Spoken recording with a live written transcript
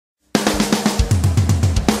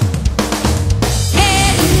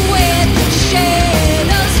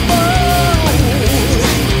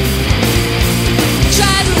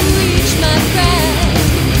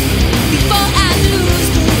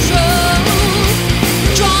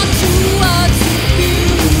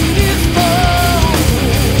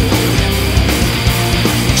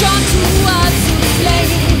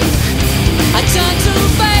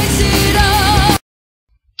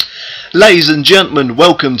Ladies and gentlemen,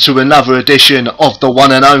 welcome to another edition of the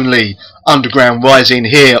one and only Underground Rising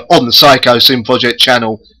here on the Psycho Sim Project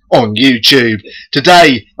channel on YouTube.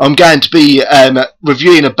 Today I'm going to be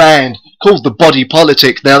reviewing a band called the Body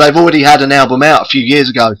Politic. Now, they've already had an album out a few years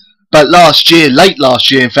ago, but late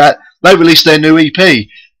last year in fact, they released their new EP,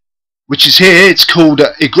 which is here. It's called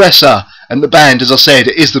Egressor, and the band, as I said,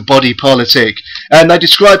 is the Body Politic. And they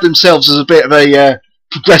describe themselves as a bit of a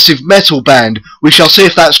progressive metal band. We shall see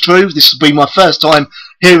if that's true. This will be my first time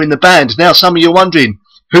hearing the band. Now, some of you are wondering,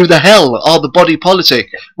 who the hell are the Body Politic?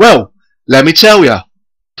 Well, let me tell you.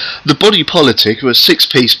 The Body Politic are a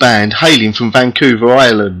six-piece band hailing from Vancouver,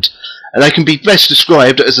 Ireland, and they can be best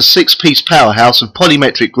described as a six-piece powerhouse of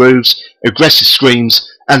polymetric grooves, aggressive screams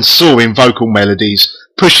and soaring vocal melodies,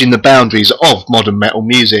 pushing the boundaries of modern metal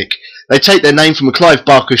music. They take their name from a Clive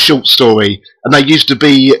Barker short story, and they used to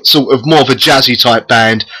be sort of more of a jazzy type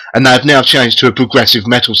band, and they have now changed to a progressive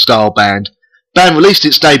metal style band. The band released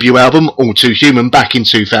its debut album, All Too Human, back in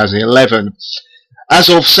 2011. As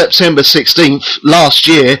of September 16th last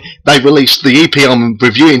year, they released the EP I'm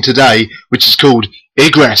reviewing today, which is called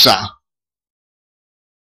Egressor.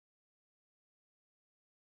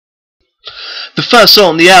 The first song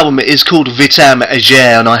on the album is called Vitam Ager,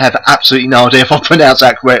 and I have absolutely no idea if I pronounced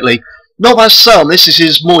that correctly. Not much to say on this. This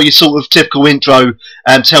is more your sort of typical intro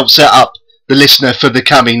to help set up the listener for the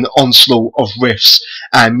coming onslaught of riffs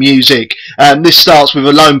and music. This starts with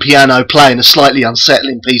a lone piano playing a slightly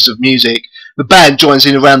unsettling piece of music. The band joins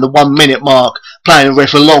in around the 1 minute mark, playing a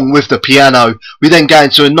riff along with the piano. We then go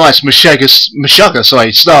into a nice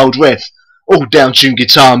Meshuggah styled riff, all down-tuned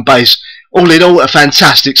guitar and bass. All in all, a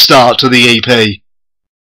fantastic start to the EP.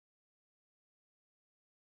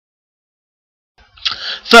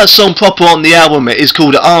 First song proper on the album is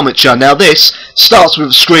called Armature. Now this starts with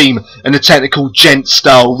a scream and a technical gent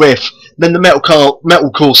style riff. Then the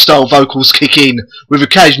metalcore style vocals kick in, with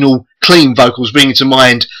occasional clean vocals bringing to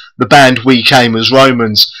mind the band We Came as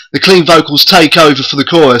Romans. The clean vocals take over for the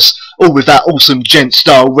chorus, all with that awesome gent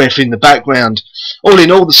style riff in the background. All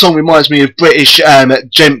in all, the song reminds me of British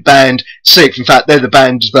gent band Sixth. In fact, they're the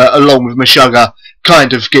band that, along with Meshuggah,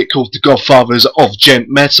 kind of get called the godfathers of gent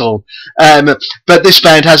metal. But this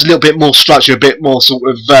band has a little bit more structure, a bit more sort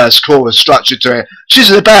of verse-chorus structure to it, which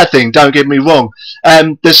isn't a bad thing, don't get me wrong.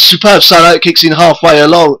 There's a superb solo that kicks in halfway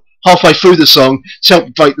through the song to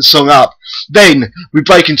help break the song up. Then we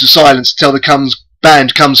break into silence until the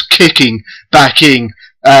band comes kicking back in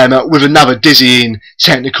with another dizzying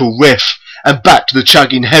technical riff, and back to the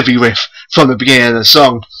chugging heavy riff from the beginning of the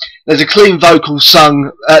song. There's a clean vocal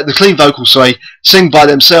sung by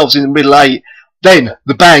themselves in the middle 8. Then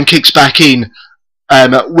the band kicks back in,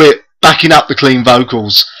 with backing up the clean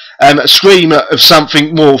vocals. A scream of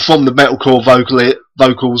something more from the metalcore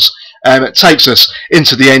vocals takes us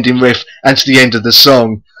into the ending riff and to the end of the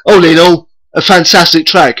song. All in all, a fantastic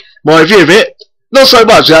track. My review of it, not so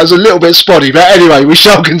much. That was a little bit spotty, but anyway, we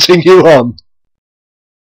shall continue on.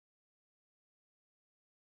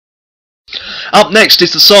 Up next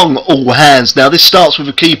is the song All Hands. Now this starts with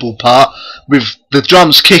a keyboard part, with the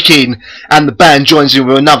drums kicking, and the band joins in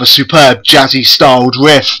with another superb jazzy styled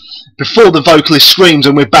riff, before the vocalist screams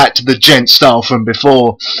and we're back to the gent style from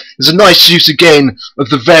before. There's a nice use again of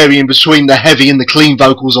the varying between the heavy and the clean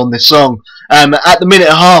vocals on this song. At the minute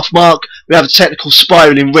and a half mark, we have a technical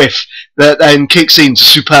spiralling riff that then kicks into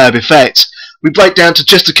superb effect. We break down to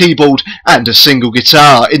just a keyboard and a single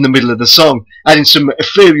guitar in the middle of the song, adding some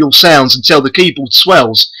ethereal sounds until the keyboard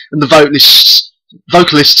swells and the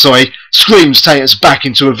vocalist screams, taking us back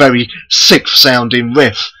into a very sixth sounding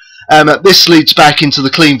riff. This leads back into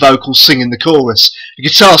the clean vocals singing the chorus. A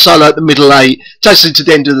guitar solo at the middle 8 takes us into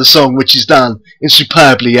the end of the song, which is done in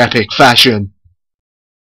superbly epic fashion.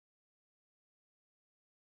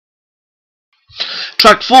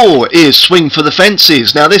 Track 4 is Swing for the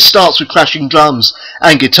Fences. Now this starts with crashing drums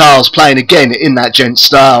and guitars playing again in that gent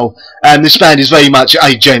style. This band is very much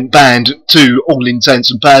a gent band to all intents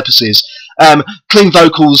and purposes. Clean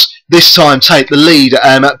vocals this time take the lead,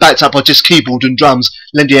 backed up by just keyboard and drums,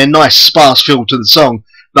 lending a nice sparse feel to the song.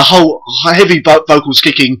 The whole heavy vocals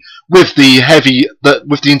kicking with the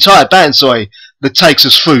entire band, that takes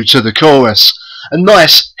us through to the chorus. A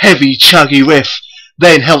nice heavy chuggy riff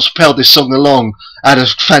then helps propel this song along at a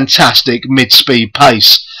fantastic mid-speed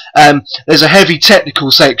pace. There's a heavy technical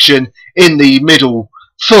section in the middle,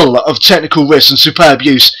 full of technical riffs and superb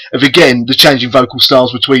use of, again, the changing vocal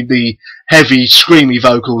styles between the heavy, screamy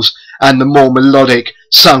vocals and the more melodic,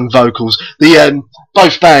 sung vocals.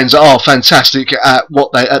 Both bands are fantastic at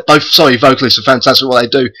what they. Vocalists are fantastic at what they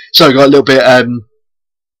do. So I got a little bit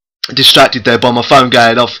Distracted there by my phone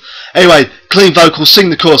going off. Anyway, clean vocals, sing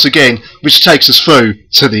the chorus again, which takes us through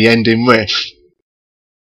to the ending riff.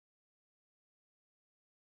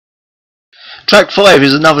 Track 5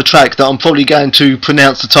 is another track that I'm probably going to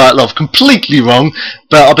pronounce the title of completely wrong,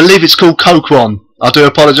 but I believe it's called Kokron. I do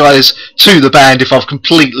apologise to the band if I've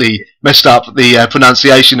completely messed up the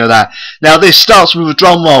pronunciation of that. Now this starts with a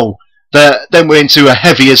drum roll, then we're into a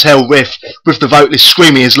heavy as hell riff with the vocalist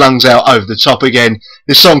screaming his lungs out over the top again.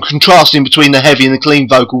 This song contrasting between the heavy and the clean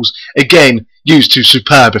vocals, again used to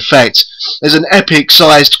superb effect. There's an epic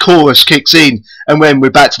sized chorus kicks in, and then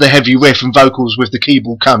we're back to the heavy riff and vocals with the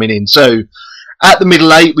keyboard coming in. So at the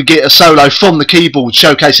middle 8 we get a solo from the keyboard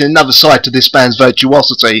showcasing another side to this band's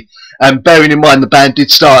virtuosity, and bearing in mind the band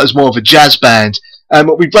did start as more of a jazz band.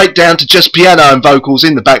 We break down to just piano and vocals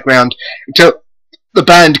in the background until the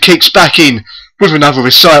band kicks back in with another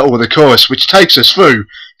recital of the chorus, which takes us through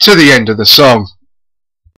to the end of the song.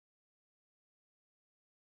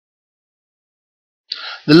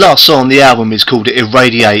 The last song on the album is called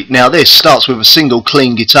Irradiate. Now this starts with a single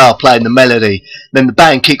clean guitar playing the melody, then the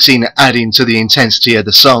band kicks in adding to the intensity of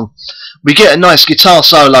the song. We get a nice guitar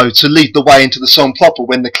solo to lead the way into the song proper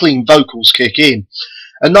when the clean vocals kick in.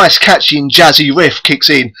 A nice catchy and jazzy riff kicks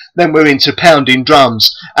in, then we're into pounding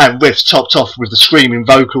drums and riffs topped off with the screaming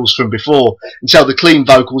vocals from before until the clean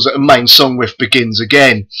vocals at the main song riff begins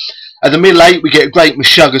again. At the middle 8 we get a great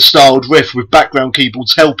Meshuggah styled riff with background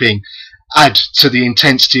keyboards helping add to the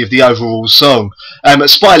intensity of the overall song. A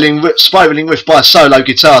spiraling riff by a solo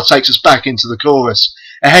guitar takes us back into the chorus.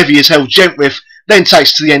 A heavy as hell gent riff then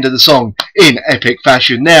takes to the end of the song in epic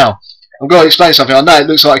fashion. Now I'm going to explain something. I know it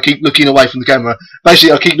looks like I keep looking away from the camera.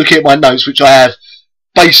 Basically, I keep looking at my notes, which I have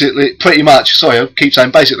basically pretty much, sorry, I keep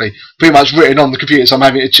saying basically, pretty much written on the computer, so I'm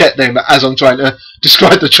having to check them as I'm trying to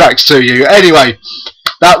describe the tracks to you. Anyway,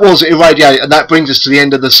 that was Irradiate, and that brings us to the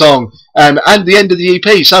end of the song, and the end of the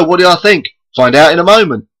EP. So what did I think? Find out in a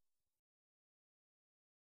moment.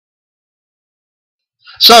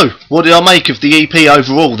 So, what did I make of the EP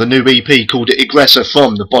overall, the new EP called Egressor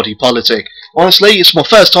from the Body Politic? Honestly, it's my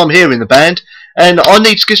first time hearing the band, and I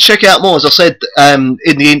need to check out more. As I said in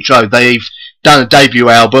the intro, they've done a debut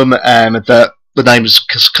album that the name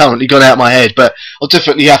has currently gone out of my head, but I'll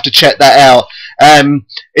definitely have to check that out.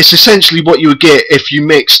 It's essentially what you would get if you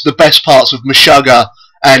mix the best parts of Meshuggah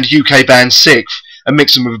and UK band Sixth and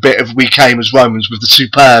mix them with a bit of We Came as Romans with the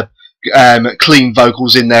superb clean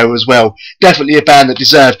vocals in there as well. Definitely a band that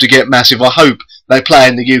deserve to get massive. I hope they play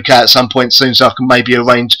in the UK at some point soon, so I can maybe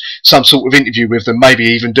arrange some sort of interview with them, maybe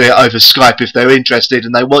even do it over Skype if they're interested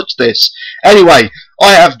and they watch this. Anyway,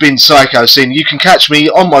 I have been Psycho Sin. You can catch me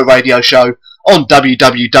on my radio show on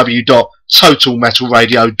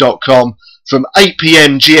www.totalmetalradio.com from 8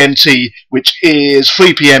 PM GMT, which is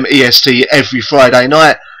 3 PM EST every Friday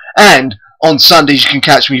night, and on Sundays you can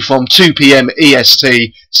catch me from 2 PM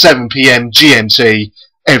EST, 7 PM GMT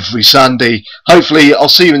every Sunday. Hopefully I'll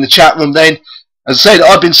see you in the chat room then. As I said,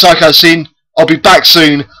 I've been Psycho Sin. I'll be back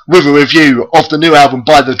soon with a review of the new album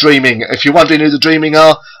by The Dreaming. If you're wondering who The Dreaming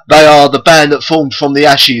are, they are the band that formed from the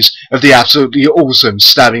ashes of the absolutely awesome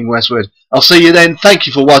Stabbing Westward. I'll see you then. Thank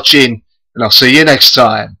you for watching, and I'll see you next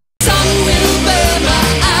time.